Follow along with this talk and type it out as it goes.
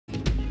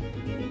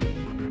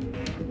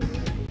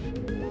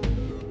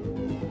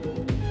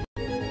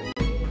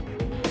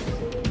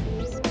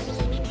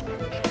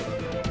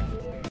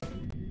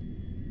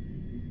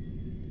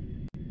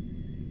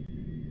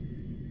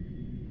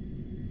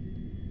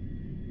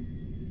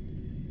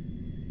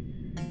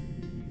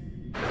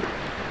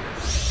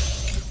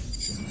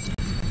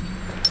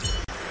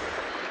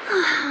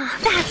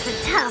That's a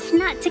tough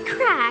nut to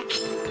crack.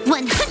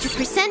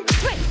 100%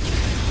 break.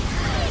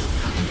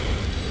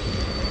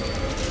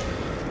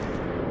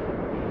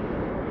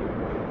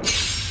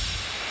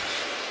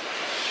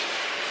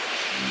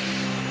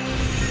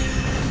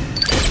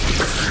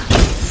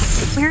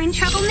 We're in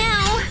trouble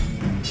now.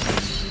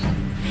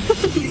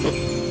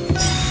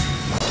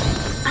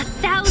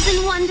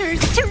 1,000 wonders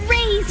to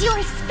raise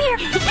your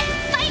spirit and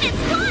fight as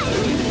one.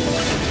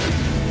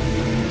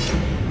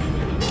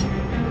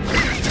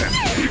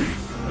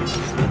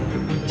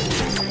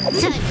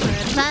 Time for a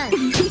fun.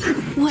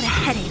 What a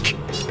headache.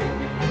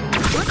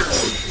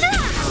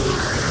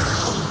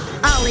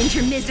 I'll end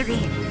your misery.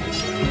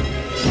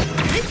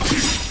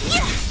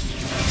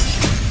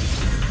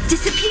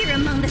 Disappear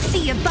among the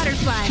sea of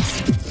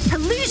butterflies.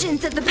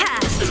 Illusions of the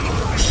past.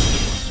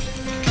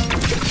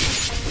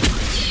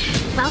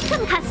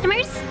 Welcome,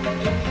 customers.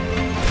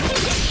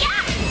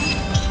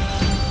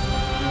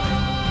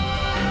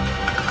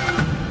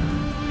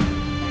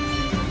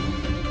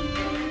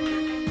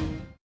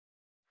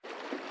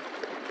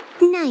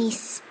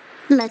 Nice.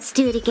 Let's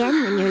do it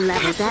again when you're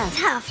leveled up. That's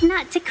a tough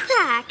nut to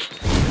crack.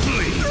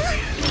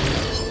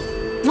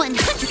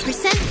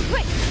 100%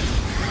 break.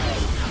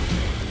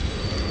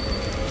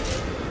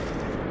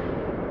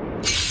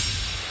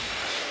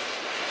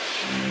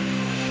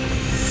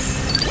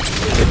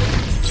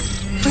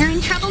 We're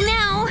in trouble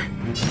now.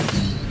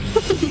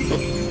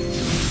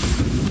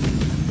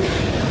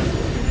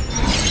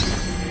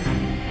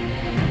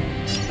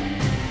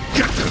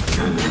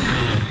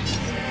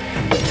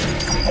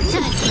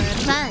 Time for a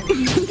fun.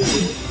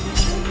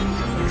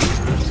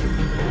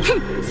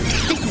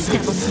 This is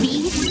double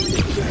speed.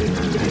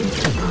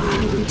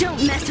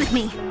 Don't mess with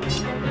me.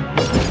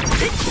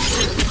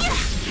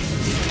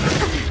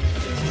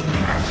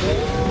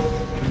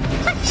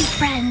 Let's be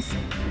friends.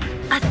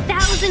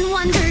 1,000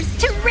 wonders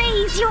to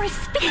raise your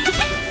spirit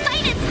and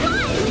fight as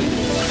one!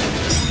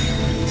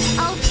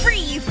 I'll free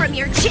you from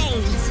your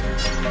chains.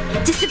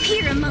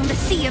 Disappear among the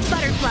sea of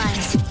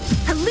butterflies.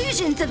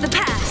 Illusions of the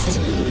past.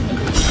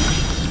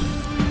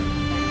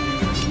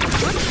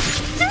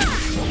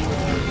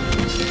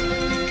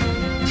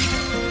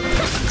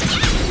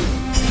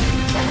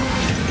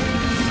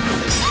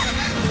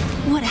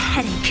 What a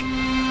headache.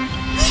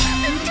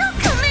 Don't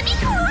come any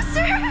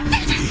closer!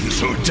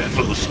 So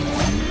devils!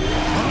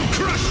 I'll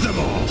crush them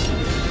all!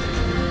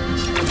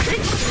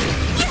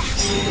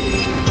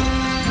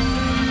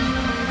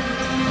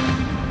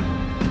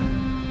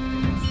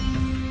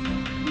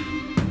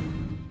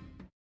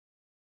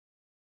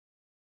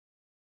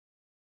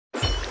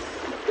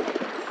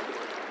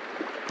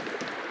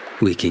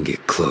 We can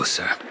get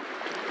closer.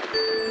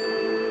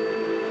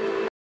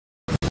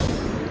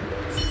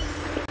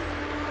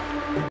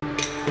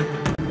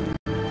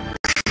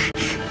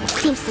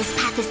 Seems this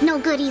path is no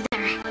good either.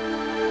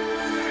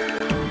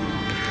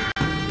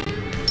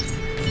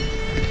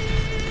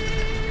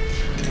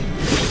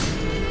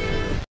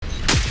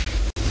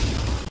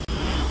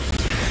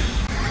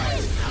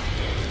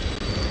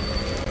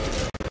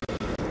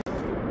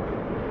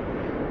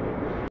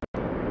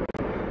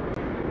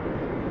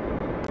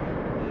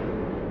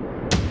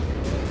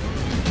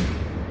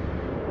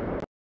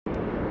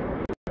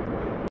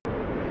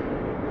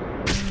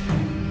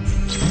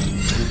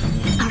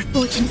 Our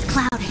fortune is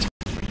clouded.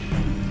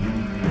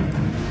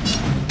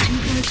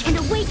 Converge and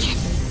awaken.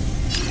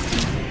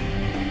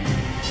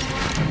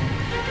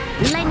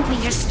 Lend me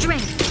your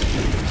strength.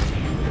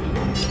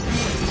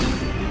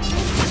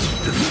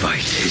 The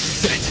fight is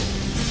set.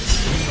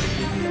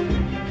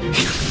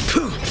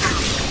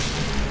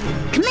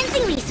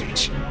 Commencing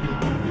research.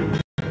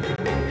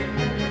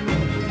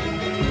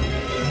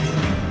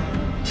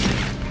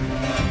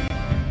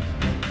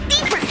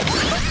 Deeper.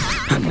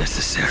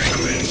 Unnecessary.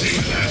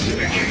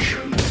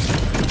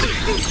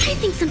 I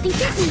think something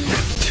hit me.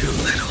 Too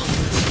little.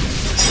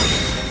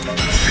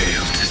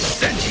 Failed to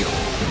send you.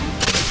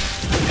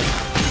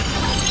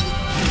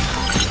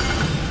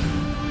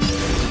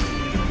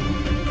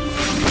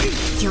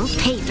 You'll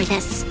pay for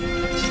this.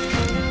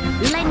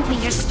 Lend me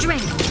your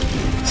strength.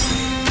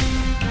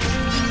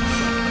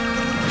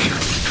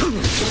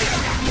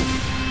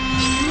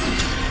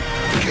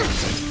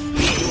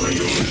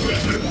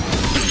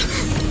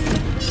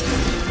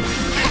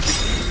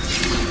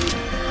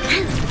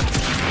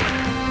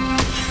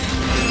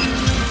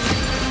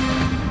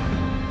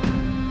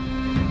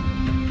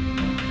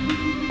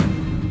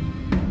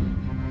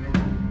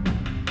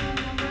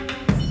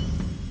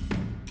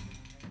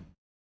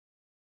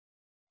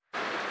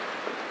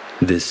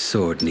 This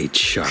sword needs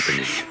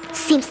sharpening.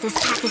 Seems this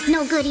path is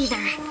no good either.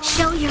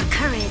 Show your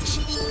courage.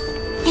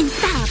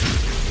 Infallible.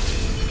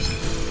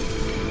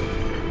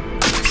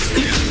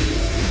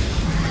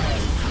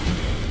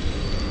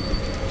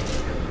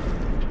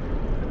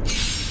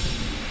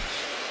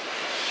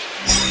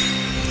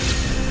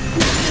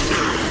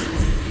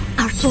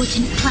 Our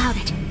fortune is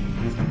clouded.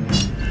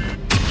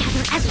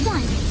 Together as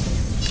one.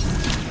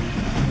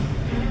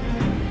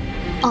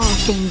 All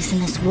things in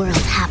this world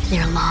have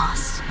their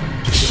laws.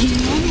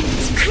 Human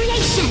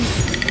creations!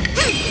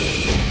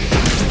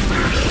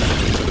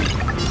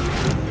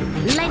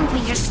 Lend me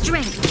your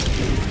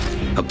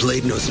strength. A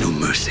blade knows no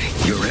mercy.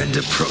 Your end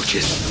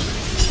approaches.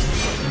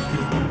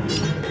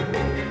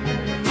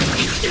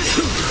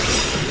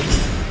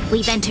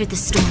 We've entered the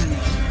storm.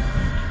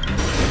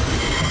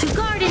 To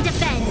guard and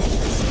defend.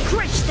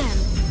 Crush them.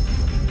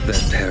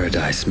 That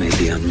paradise may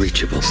be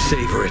unreachable.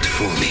 Savor it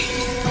for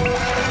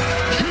me.